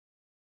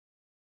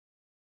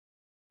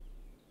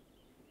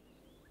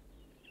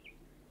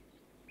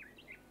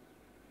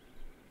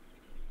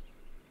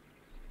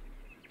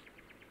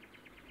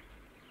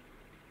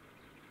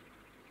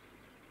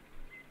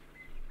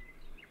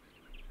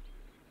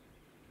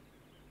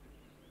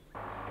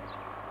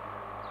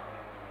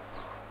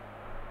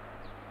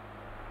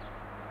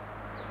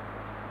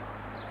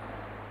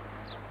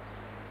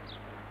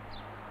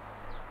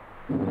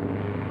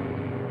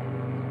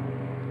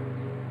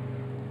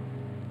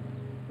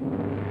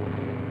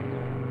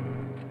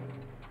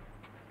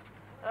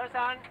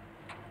son.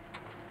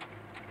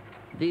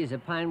 These are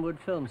Pinewood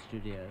Film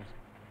Studios,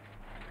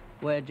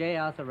 where J.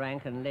 Arthur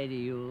Rank and Lady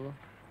Ewell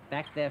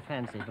backed their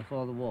fancy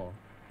before the war.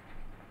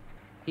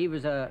 He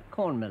was a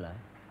corn miller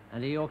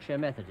and a Yorkshire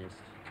Methodist.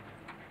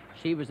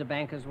 She was a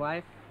banker's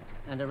wife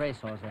and a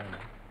racehorse owner.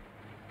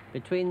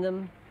 Between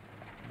them,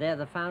 they're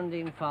the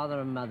founding father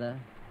and mother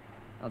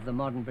of the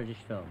modern British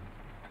film.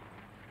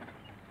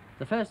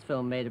 The first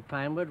film made at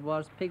Pinewood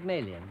was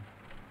Pygmalion,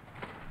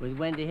 with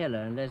Wendy Hiller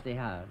and Leslie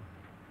Howard.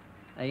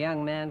 A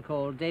young man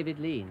called David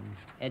Lean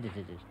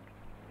edited it.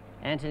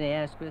 Anthony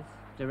Asquith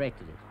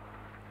directed it.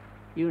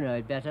 You know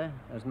it better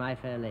as My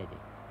Fair Lady.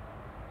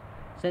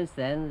 Since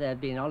then, there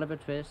have been Oliver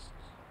Twist,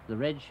 The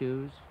Red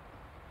Shoes,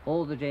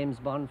 all the James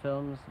Bond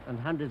films, and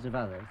hundreds of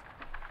others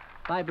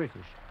by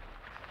British.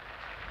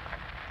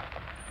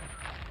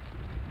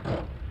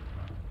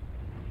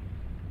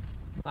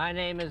 My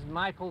name is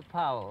Michael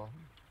Powell.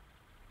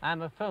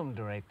 I'm a film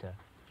director.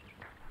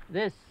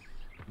 This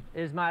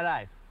is my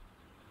life.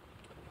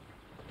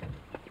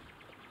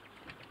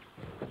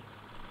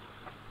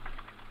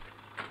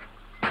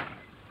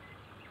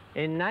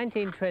 In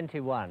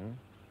 1921,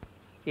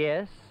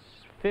 yes,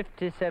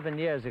 57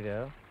 years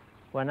ago,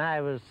 when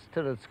I was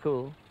still at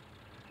school,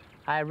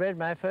 I read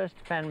my first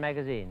fan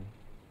magazine.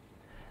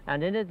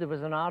 And in it there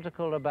was an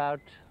article about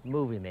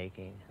movie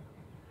making.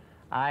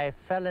 I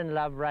fell in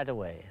love right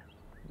away.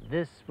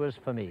 This was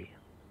for me.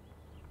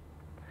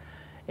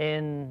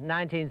 In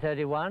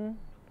 1931,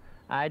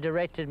 I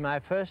directed my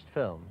first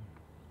film.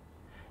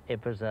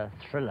 It was a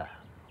thriller.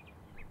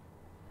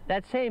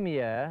 That same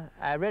year,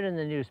 I read in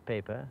the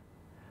newspaper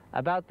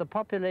about the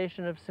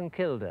population of St.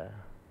 Kilda,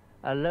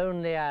 a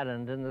lonely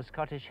island in the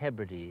Scottish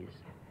Hebrides.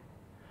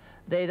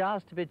 They'd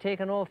asked to be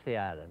taken off the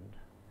island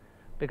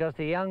because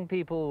the young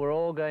people were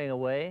all going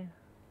away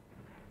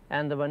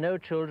and there were no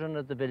children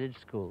at the village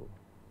school.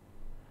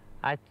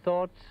 I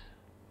thought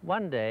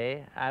one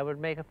day I would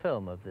make a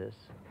film of this.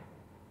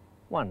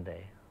 One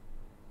day.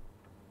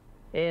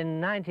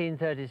 In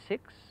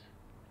 1936,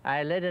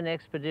 I led an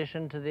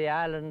expedition to the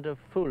island of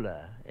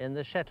Foula in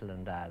the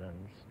Shetland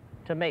Islands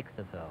to make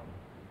the film.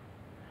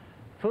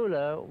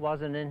 Foula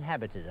was an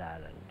inhabited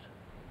island,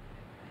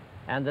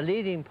 and the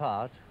leading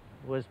part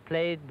was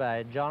played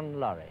by John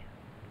Laurie.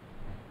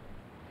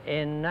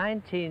 In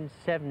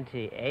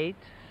 1978,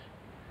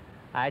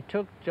 I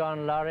took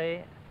John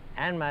Laurie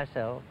and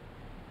myself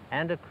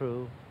and a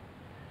crew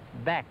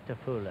back to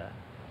Foula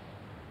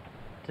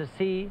to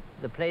see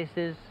the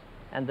places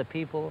and the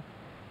people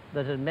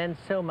that had meant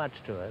so much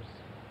to us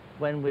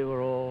when we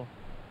were all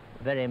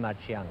very much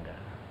younger.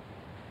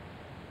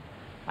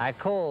 I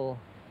call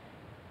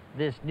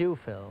this new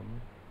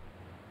film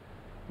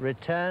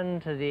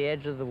Return to the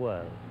Edge of the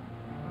World.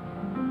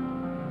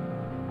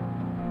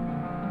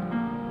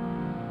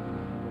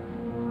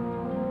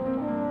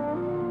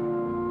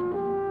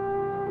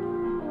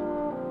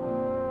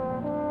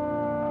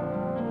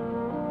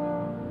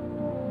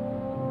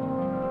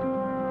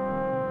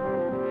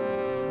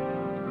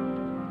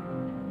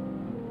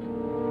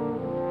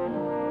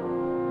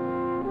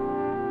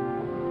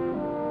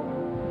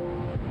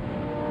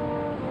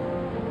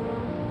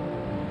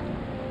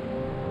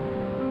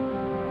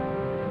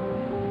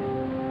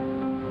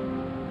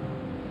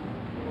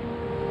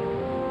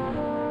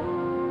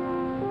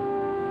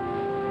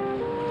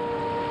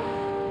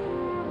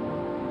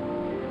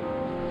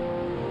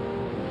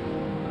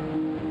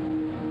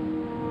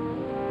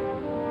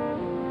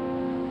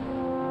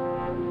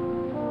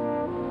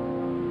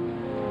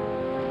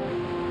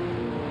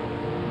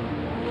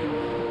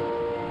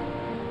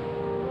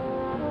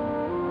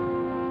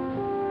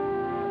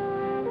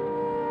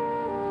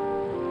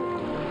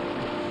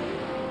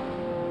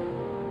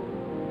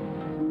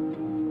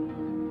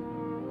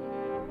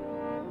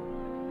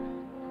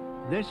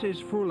 This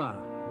is Foula,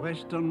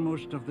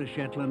 westernmost of the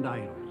Shetland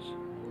Isles.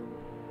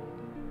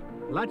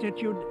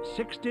 Latitude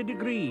 60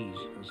 degrees,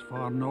 as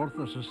far north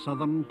as the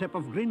southern tip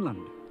of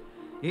Greenland.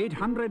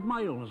 800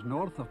 miles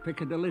north of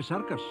Piccadilly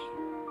Circus.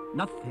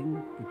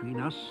 Nothing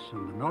between us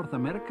and the North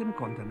American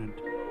continent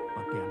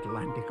but the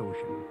Atlantic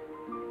Ocean.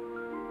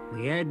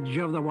 The edge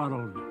of the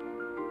world.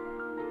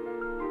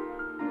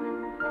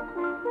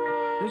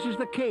 This is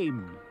the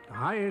Came, the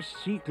highest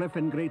sea cliff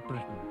in Great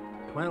Britain.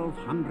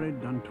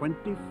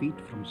 1,220 feet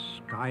from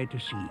sky to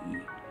sea.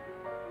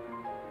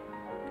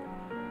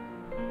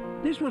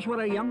 This was where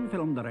a young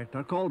film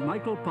director called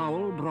Michael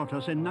Powell brought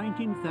us in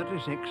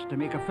 1936 to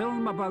make a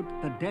film about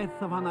the death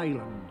of an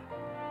island.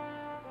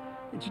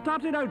 It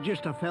started out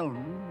just a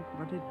film,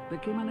 but it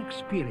became an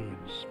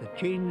experience that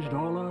changed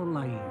all our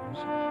lives.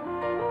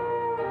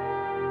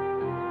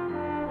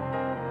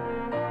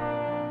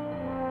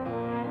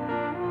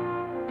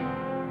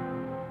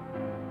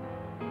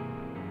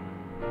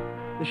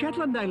 The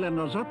Shetland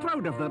Islanders are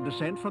proud of their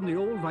descent from the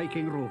old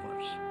Viking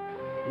rovers.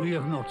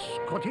 We're not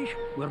Scottish,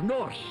 we're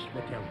Norse,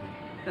 they tell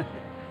me.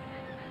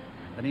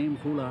 The name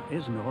Foula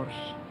is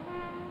Norse,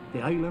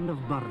 the island of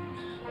birds.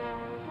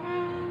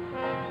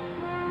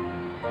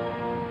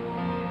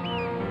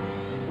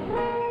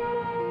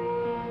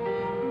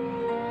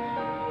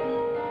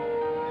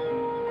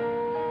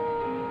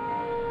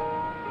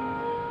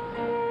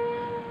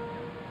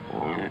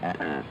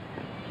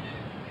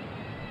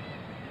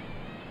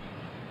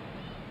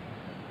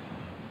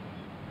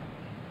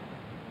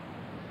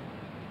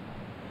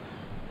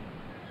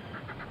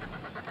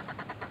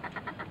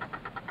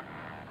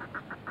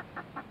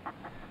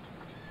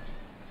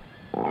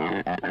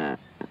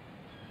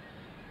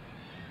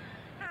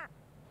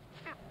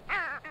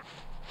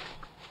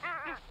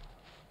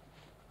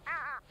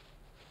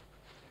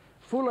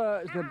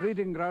 Foula is the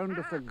breeding ground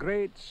of the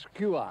great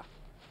skua.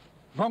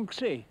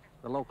 Bonksy,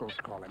 the locals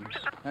call him.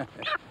 And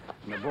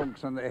the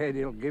bonks on the head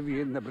he'll give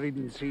you in the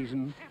breeding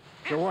season.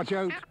 So watch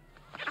out.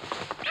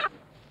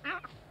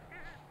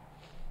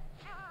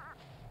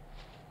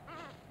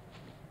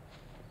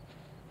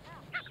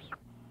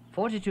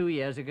 "42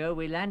 years ago,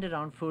 we landed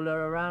on Foula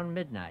around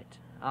midnight,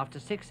 after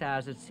 6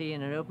 hours at sea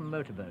in an open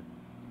motorboat.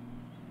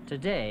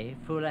 Today,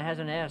 Foula has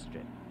an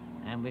airstrip,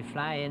 and we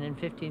fly in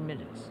 15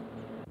 minutes.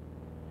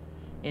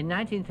 In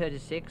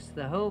 1936,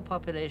 the whole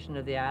population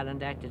of the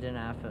island acted in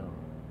our film.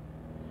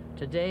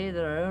 Today,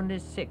 there are only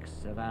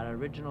 6 of our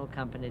original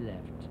company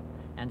left,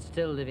 and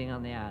still living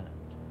on the island.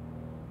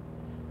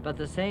 But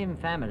the same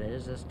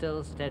families are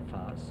still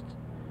steadfast.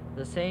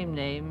 The same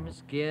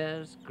names: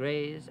 Gears,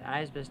 Greys,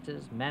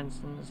 Isbisters,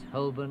 Mansons,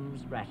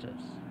 Holborns,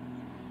 Ratters.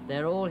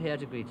 They're all here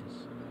to greet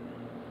us.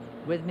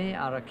 With me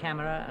are a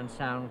camera and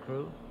sound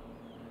crew,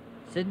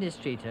 Sidney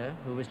Streeter,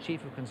 who was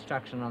chief of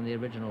construction on the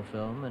original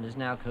film and is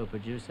now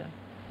co-producer,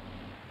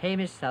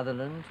 Hamish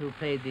Sutherland, who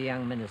played the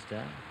young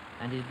minister,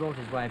 and he's brought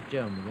his wife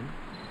Joan with him,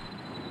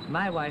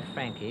 my wife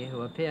Frankie,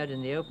 who appeared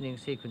in the opening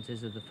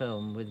sequences of the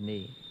film with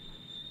me,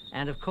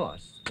 and of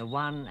course, the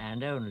one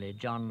and only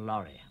John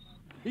Laurie.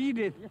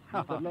 Edith,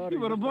 you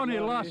were a bonny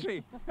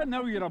lassie, and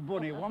now you're a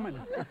bonny woman.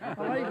 I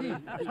like you.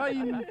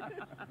 Fine.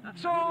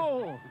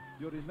 So,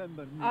 You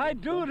remember me? I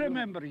do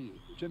remember you.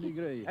 Jimmy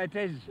Gray. It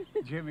is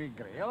Jimmy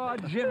Gray. Oh,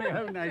 Jimmy,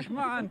 how nice,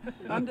 man.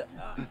 And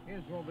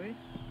Here's Robbie.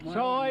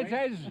 so it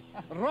is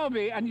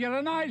Robbie, and you're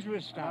an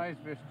Isbister.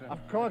 Isbister.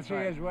 Of course he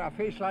is. With a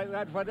face like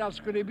that, what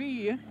else could he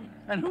be?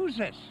 And who's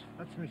this?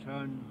 That's my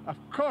son. Of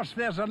course,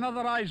 there's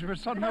another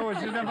Isbister now,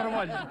 as there never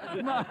was.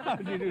 How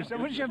do you do, sir?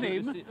 What's your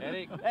name?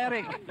 Eric.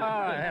 Eric.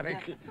 Ah,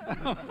 Eric.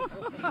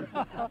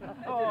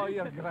 Oh,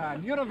 you're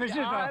grand. You're a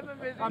visitor.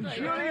 I'm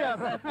sure you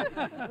are.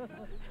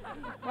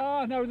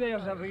 Oh, now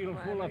there's a real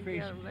full of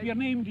face. Your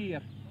name,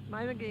 dear?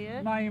 My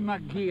McGee. My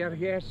McGear,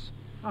 yes.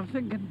 I'm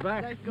thinking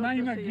back. Right, good My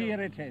to see McGear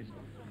it is.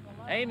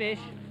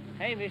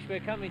 Hamish, we're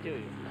coming to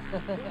you.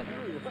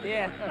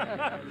 Yeah.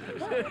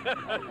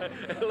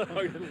 Hello,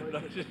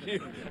 nice to see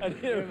you. And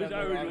here was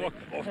I was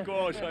walking. Of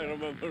course, I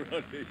remember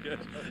Ronnie, yes.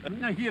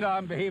 Now here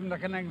I'm behaving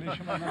like an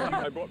Englishman.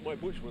 I brought my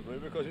boots with me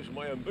because it's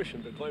my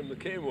ambition to climb the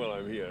cane while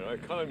I'm here. I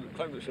climbed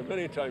it so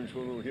many times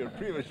when we were here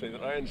previously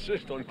that I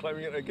insist on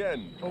climbing it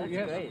again. Oh,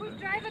 yes.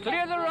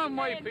 Clear the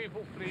runway,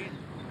 people, please.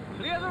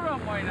 Clear the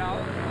runway now.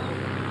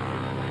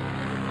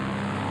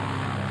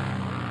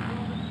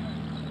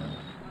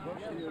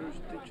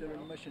 Teacher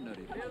and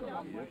missionary for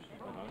some years.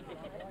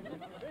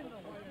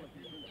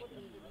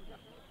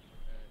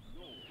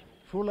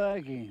 Foula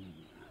again.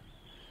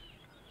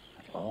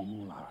 At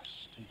long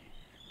last.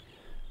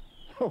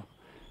 Oh,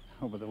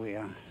 by the way,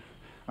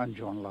 I'm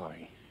John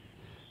Laurie.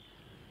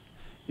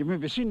 You may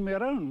be seen me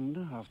around.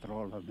 After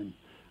all, I've been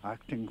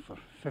acting for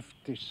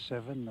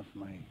 57 of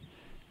my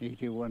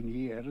 81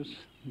 years.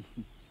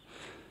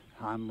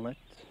 Hamlet,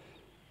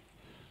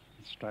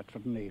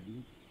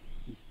 Stratford-on-Avon.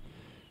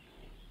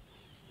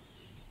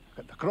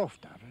 Got the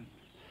Crofter and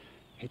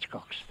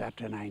Hitchcock's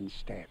 39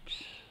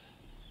 Steps.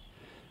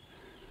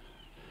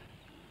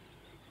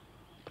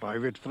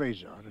 Private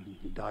Fraser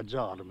and Dad's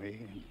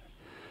Army, and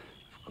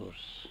of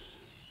course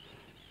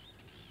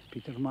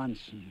Peter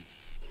Manson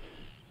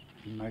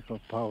and Michael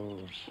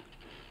Powell's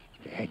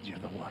The Edge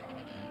of the World.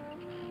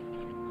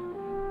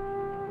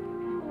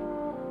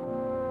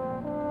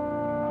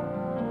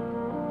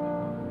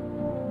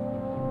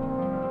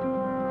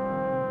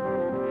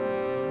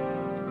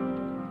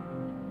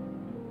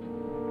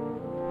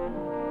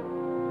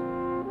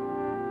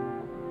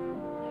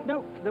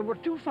 Now, there were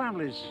 2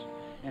 families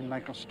in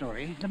Michael's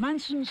story, the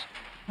Mansons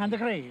and the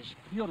Greys,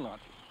 your lot.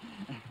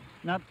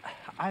 Now,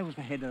 I was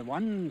the head of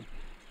one,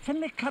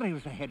 Finlay Currie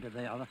was the head of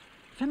the other.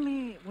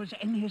 Finlay was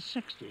in his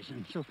 60s,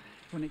 and so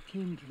when it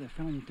came to the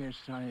film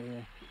test,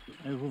 I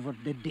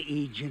overdid the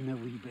aging a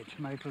wee bit.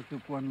 Michael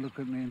took one look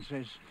at me and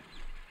says,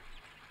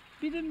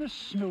 "Been in the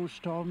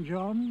snowstorm,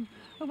 John?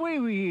 Away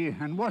with you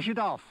and wash it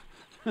off."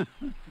 And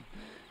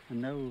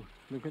now,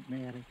 look at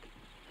me, Eric.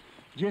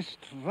 Just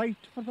right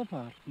for the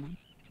part, man.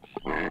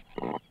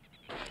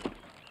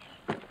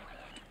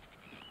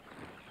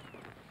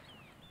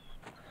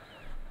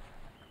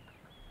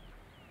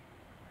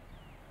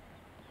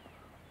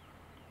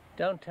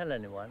 Don't tell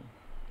anyone.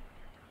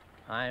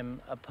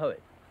 I'm a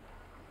poet.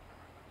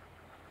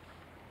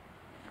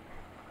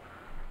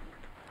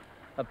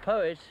 A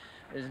poet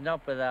is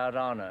not without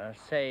honor,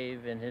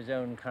 save in his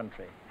own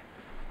country.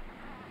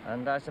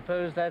 And I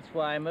suppose that's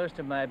why most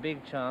of my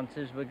big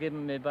chances were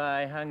given me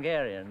by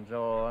Hungarians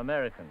or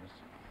Americans.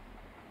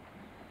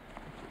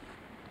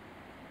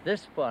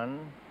 This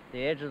one,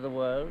 The Edge of the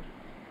World,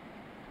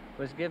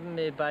 was given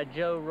me by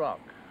Joe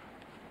Rock,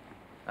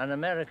 an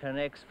American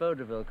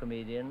ex-vaudeville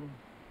comedian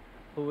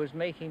who was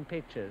making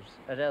pictures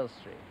at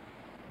Elstree.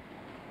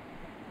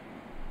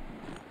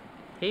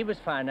 He was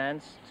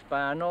financed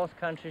by a North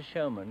Country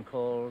showman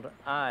called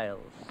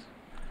Isles,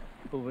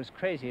 who was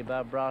crazy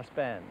about brass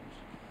bands.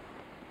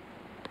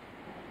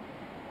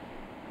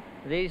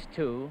 These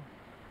two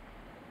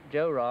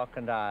Joe Rock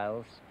and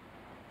Isles,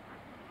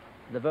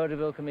 the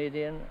vaudeville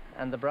comedian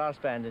and the brass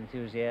band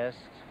enthusiast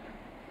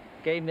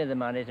gave me the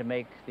money to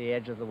make The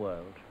Edge of the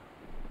World.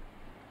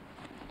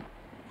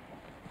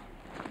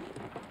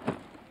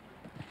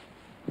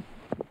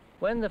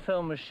 When the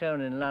film was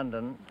shown in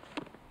London,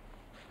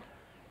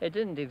 it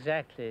didn't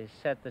exactly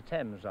set the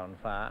Thames on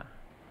fire,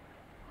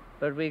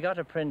 but we got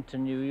a print to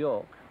New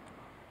York,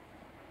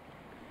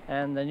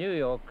 and the New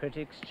York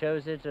critics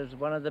chose it as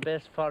one of the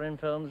best foreign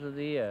films of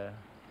the year.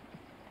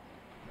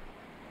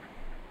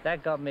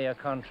 That got me a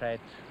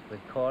contract with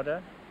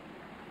Corda,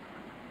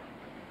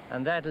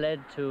 and that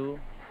led to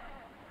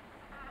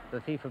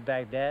The Thief of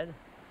Baghdad,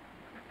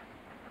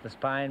 The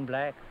Spy in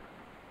Black,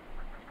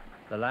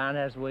 The Lion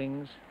Has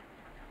Wings,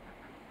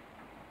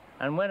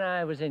 and when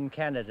I was in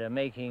Canada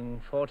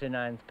making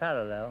 49th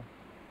Parallel,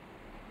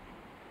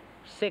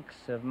 6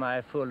 of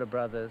my Foula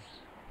brothers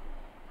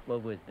were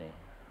with me.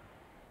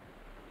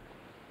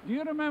 Do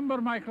you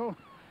remember, Michael,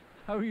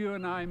 how you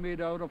and I made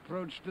our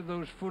approach to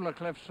those Foula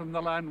cliffs from the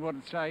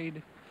landward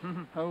side?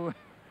 How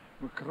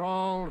we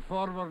crawled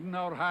forward on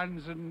our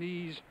hands and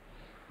knees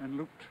and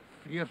looked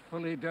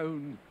fearfully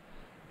down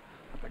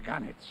at the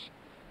gannets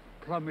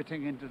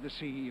plummeting into the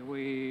sea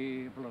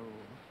away below.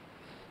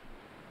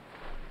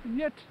 And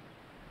yet,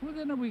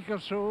 within a week or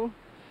so,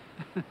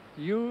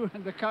 you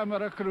and the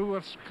camera crew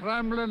were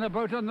scrambling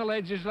about on the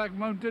ledges like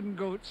mountain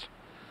goats,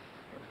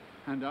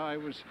 and I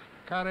was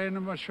carrying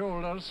on my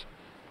shoulders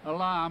a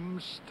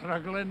lamb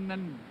struggling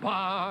and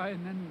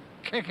baaing and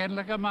kicking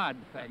like a mad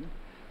thing.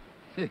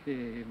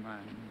 Man.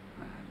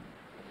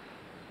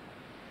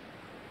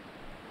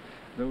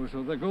 Those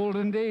were the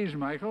golden days,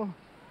 Michael.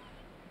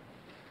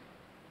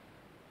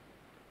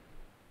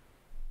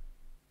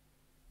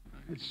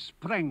 It's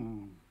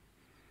spring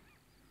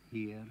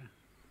here,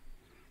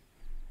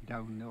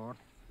 down north.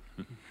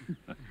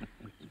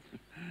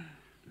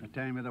 The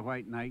time of the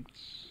white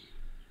nights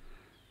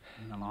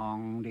and the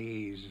long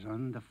days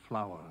and the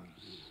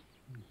flowers.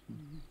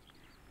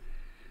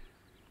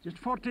 Just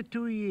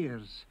 42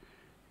 years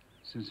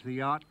since the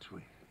yacht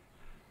with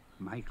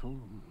Michael,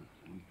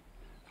 and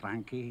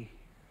Frankie,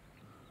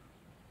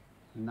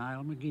 and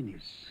Niall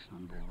McGuinness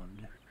on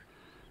board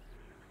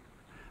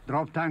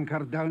dropped anchor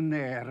down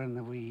there in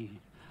the wee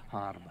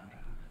harbour.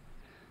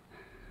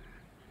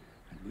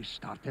 And we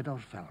started our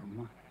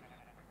film.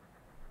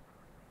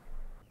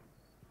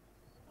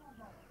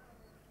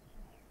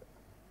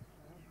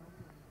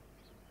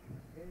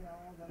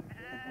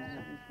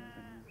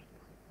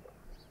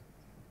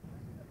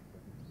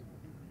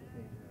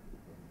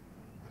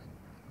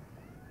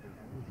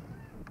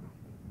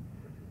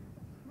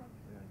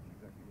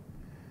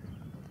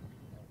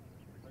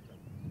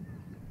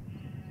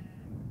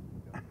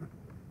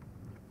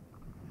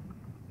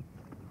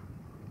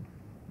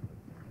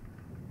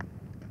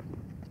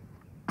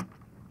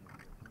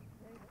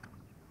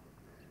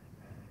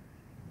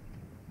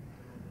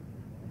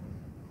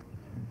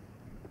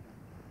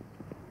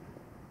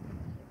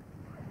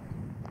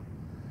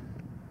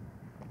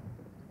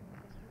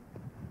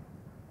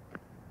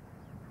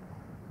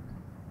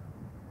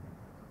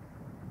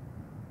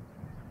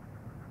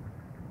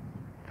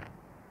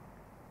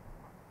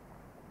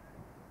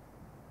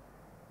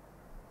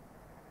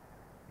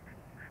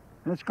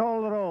 Let's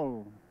call the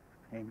roll,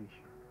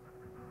 Hamish.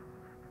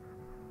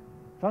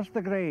 First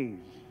the Greys,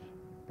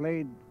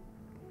 played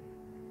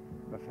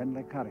by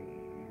Finlay Currie,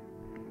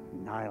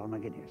 Niall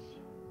McGuinness.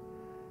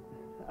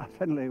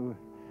 Finlay was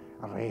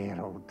a rare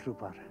old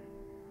trooper.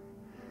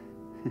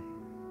 He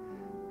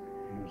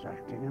was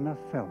acting in a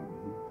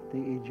film at the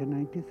age of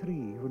 93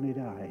 when he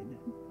died.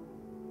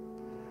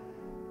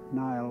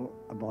 Niall,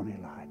 a bonny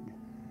lad,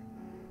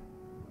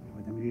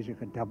 with the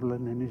music of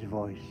Dublin in his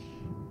voice.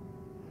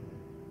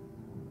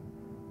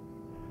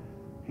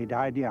 He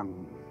died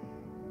young.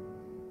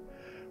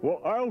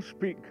 Well, I'll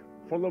speak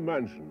for the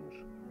Mansons,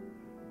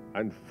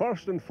 and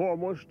first and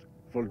foremost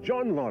for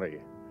John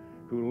Laurie,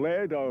 who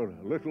led our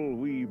little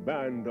wee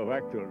band of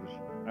actors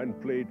and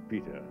played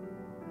Peter.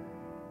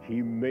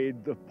 He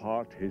made the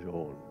part his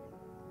own.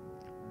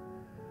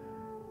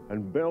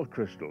 And Belle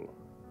Crystal,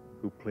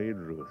 who played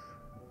Ruth.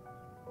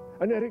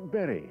 And Eric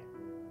Berry,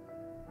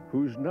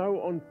 who's now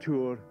on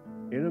tour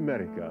in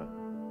America,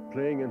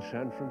 playing in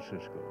San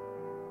Francisco.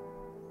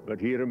 But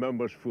he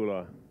remembers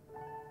Foula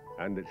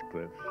and its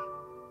cliffs.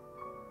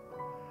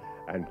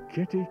 And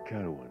Kitty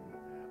Cowan,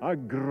 a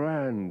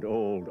grand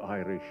old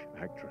Irish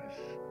actress.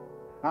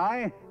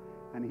 Aye,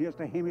 and here's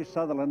to Hamish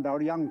Sutherland, our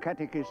young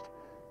catechist.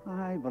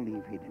 I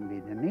believe he'd have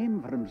made a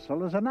name for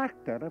himself as an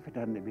actor if it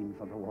hadn't been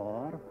for the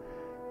war.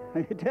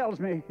 He tells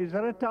me he's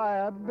a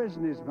retired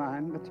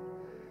businessman, but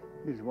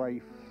his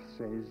wife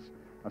says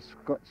a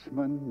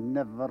Scotsman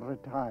never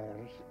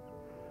retires.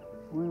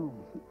 Well,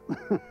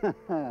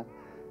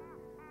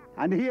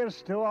 and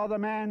here's to all the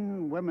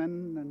men,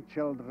 women, and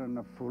children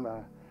of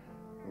Foula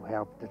who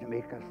helped to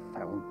make us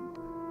film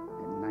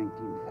in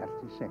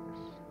 1936.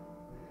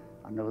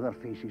 I know their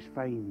faces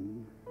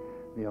fine,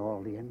 the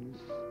Aeolians,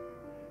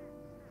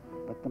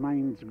 but the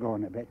mind's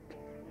gone a bit,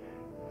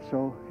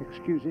 so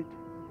excuse it.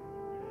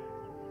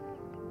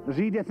 There's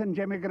Edith and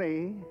Jimmy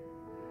Gray,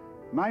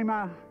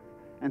 Mima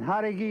and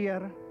Harry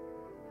Gear,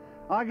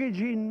 Aggie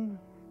Jean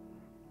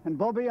and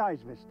Bobby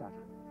Eisvister,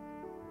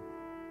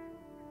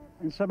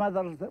 and some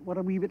others that were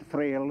a wee bit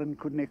frail and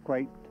couldn't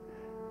quite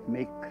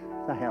make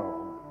the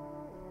hell.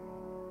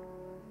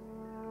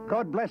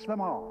 God bless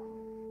them all.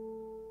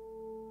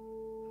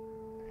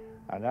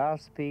 And I'll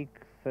speak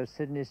for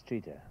Sidney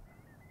Streeter,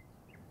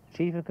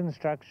 Chief of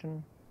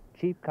Construction,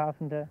 Chief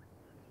Carpenter,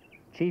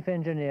 Chief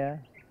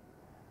Engineer,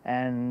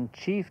 and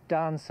Chief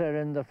Dancer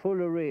in the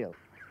Foula Reel.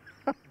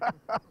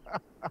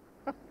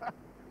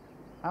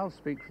 I'll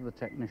speak for the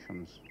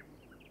technicians.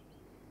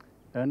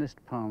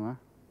 Ernest Palmer,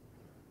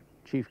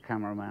 Chief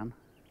Cameraman.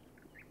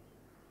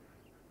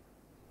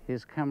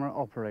 His camera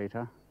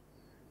operator,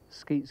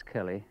 Skeets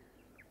Kelly.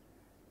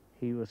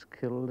 He was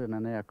killed in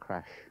an air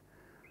crash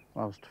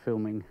whilst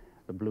filming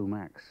the Blue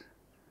Max.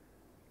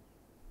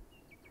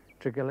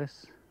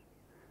 Trigolis,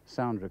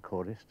 sound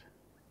recordist.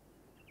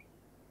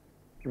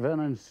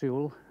 Vernon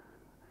Sewell,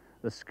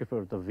 the skipper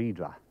of the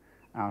Vidra,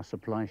 our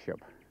supply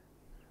ship.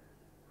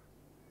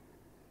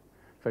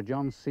 For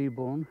John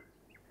Seaborn,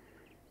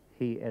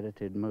 he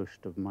edited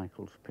most of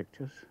Michael's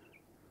pictures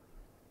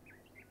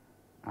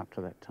up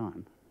to that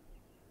time.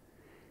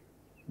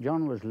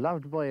 John was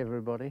loved by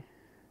everybody,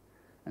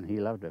 and he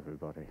loved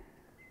everybody.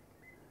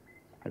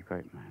 A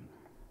great man.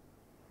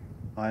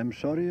 I'm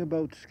sorry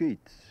about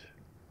Skeets.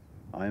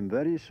 I'm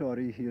very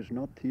sorry he is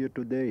not here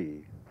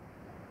today.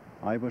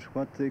 I was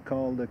what they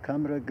call the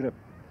camera grip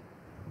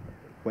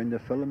when the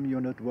film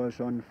unit was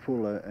on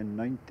Foula in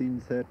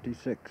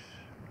 1936.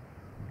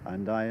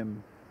 And I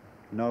am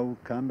now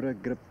camera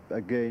grip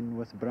again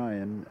with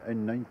Brian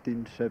in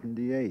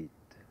 1978.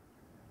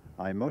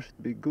 I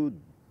must be good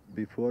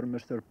before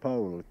Mr.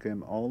 Powell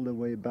came all the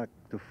way back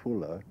to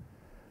Foula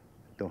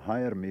to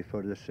hire me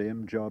for the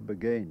same job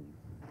again.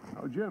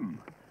 Now, Jim,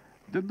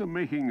 did the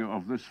making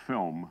of this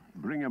film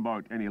bring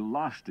about any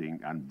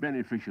lasting and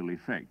beneficial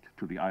effect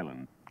to the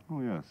island?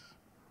 Oh, yes.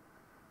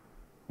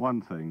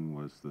 One thing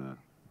was the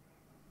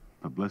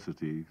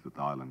publicity that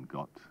the island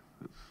got.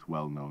 It's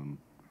well known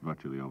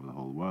virtually over the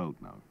whole world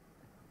now.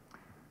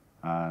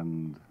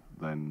 And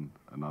then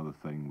another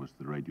thing was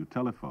the radio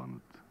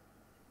telephone that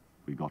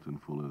we got in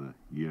Foula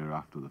the year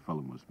after the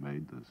film was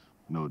made. There's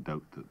no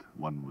doubt that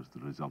one was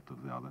the result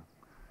of the other.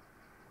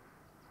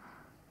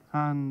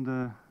 And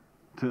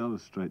to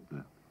illustrate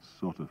the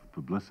sort of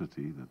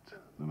publicity that,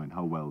 I mean,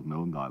 how well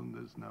known the island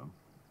is now,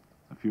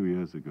 a few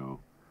years ago,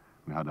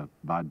 we had a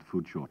bad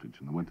food shortage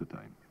in the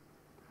wintertime.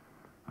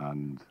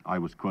 And I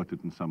was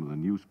quoted in some of the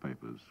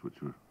newspapers,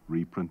 which were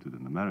reprinted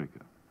in America.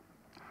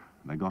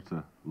 And I got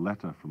a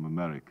letter from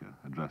America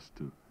addressed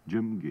to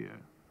Jim Gear,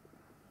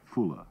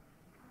 Foula,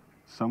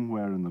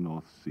 somewhere in the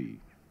North Sea,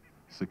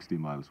 60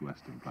 miles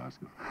west of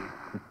Glasgow.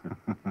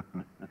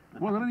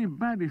 Were there any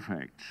bad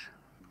effects?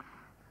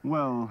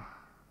 Well,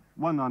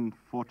 one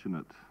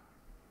unfortunate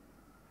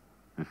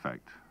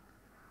effect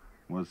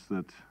was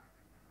that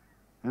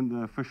in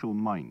the official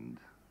mind,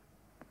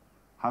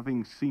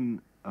 having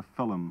seen a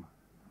film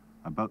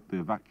about the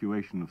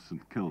evacuation of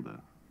St.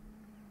 Kilda,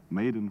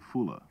 made in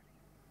Foula,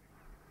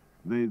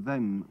 they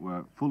then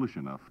were foolish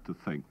enough to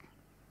think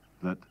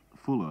that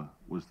Foula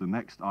was the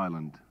next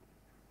island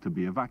to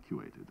be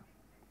evacuated.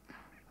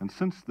 And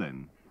since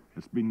then,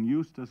 it's been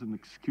used as an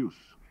excuse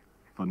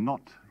for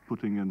not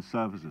putting in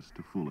services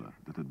to Foula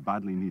that it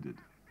badly needed.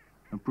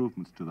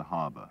 Improvements to the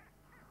harbour,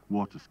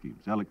 water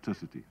schemes,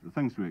 electricity, the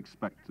things we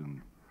expect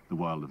in the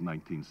world of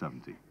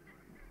 1970.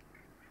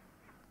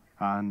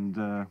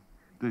 And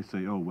they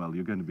say, oh, well,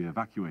 you're going to be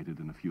evacuated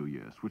in a few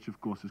years, which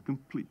of course is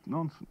complete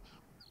nonsense.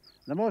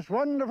 The most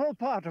wonderful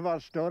part of our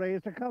story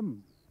is to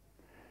come.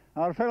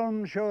 Our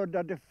film showed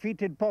a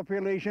defeated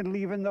population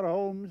leaving their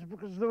homes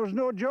because there was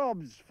no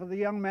jobs for the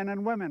young men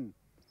and women.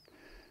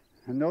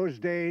 In those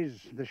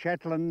days, the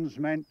Shetlands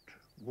meant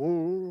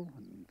wool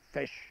and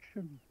fish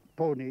and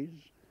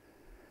ponies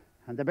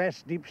and the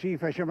best deep-sea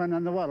fishermen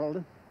in the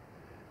world.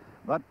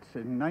 But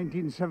in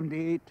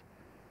 1978,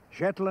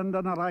 Shetland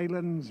and our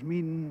islands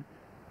mean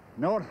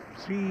North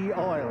Sea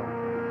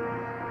oil.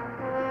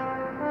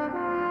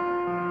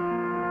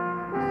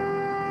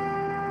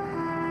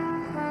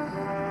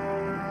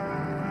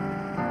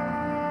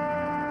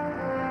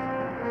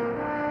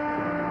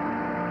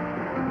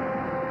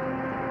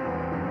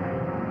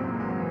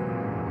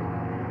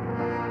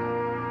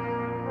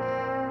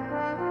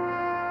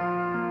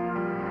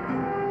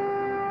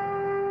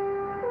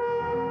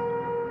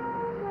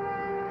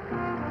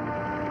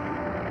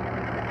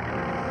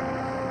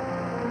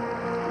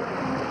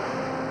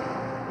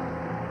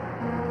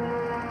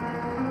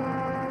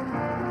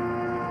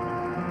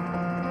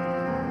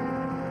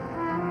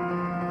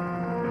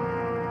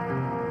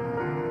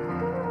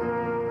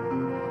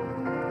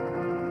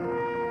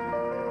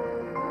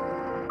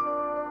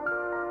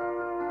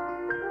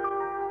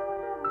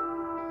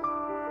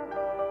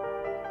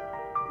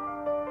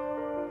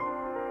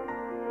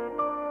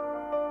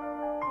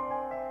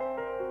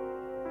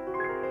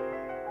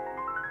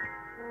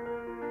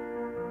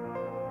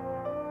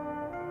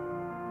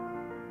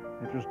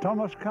 It was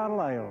Thomas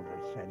Carlyle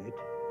that said it.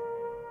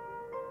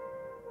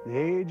 The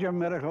age of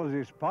miracles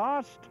is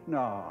past?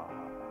 No.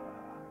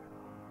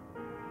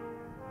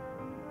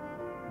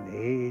 The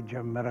age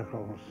of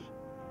miracles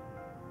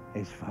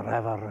is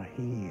forever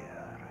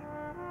here.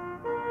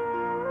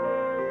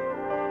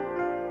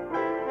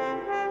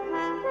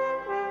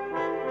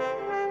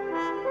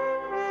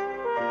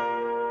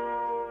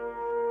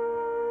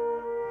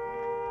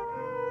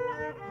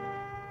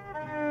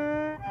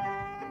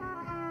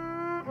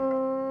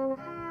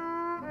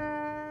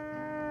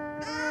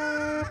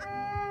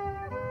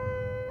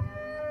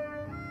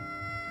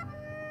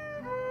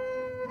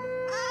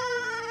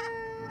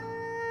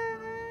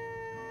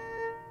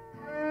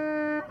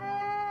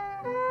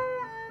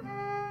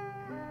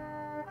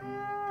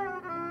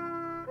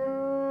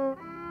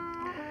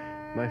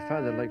 My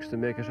father likes to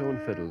make his own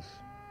fiddles.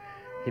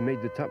 He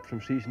made the top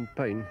from seasoned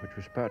pine, which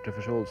was part of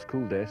his old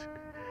school desk,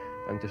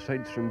 and the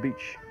sides from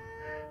beech,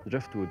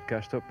 driftwood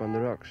cast up on the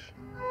rocks.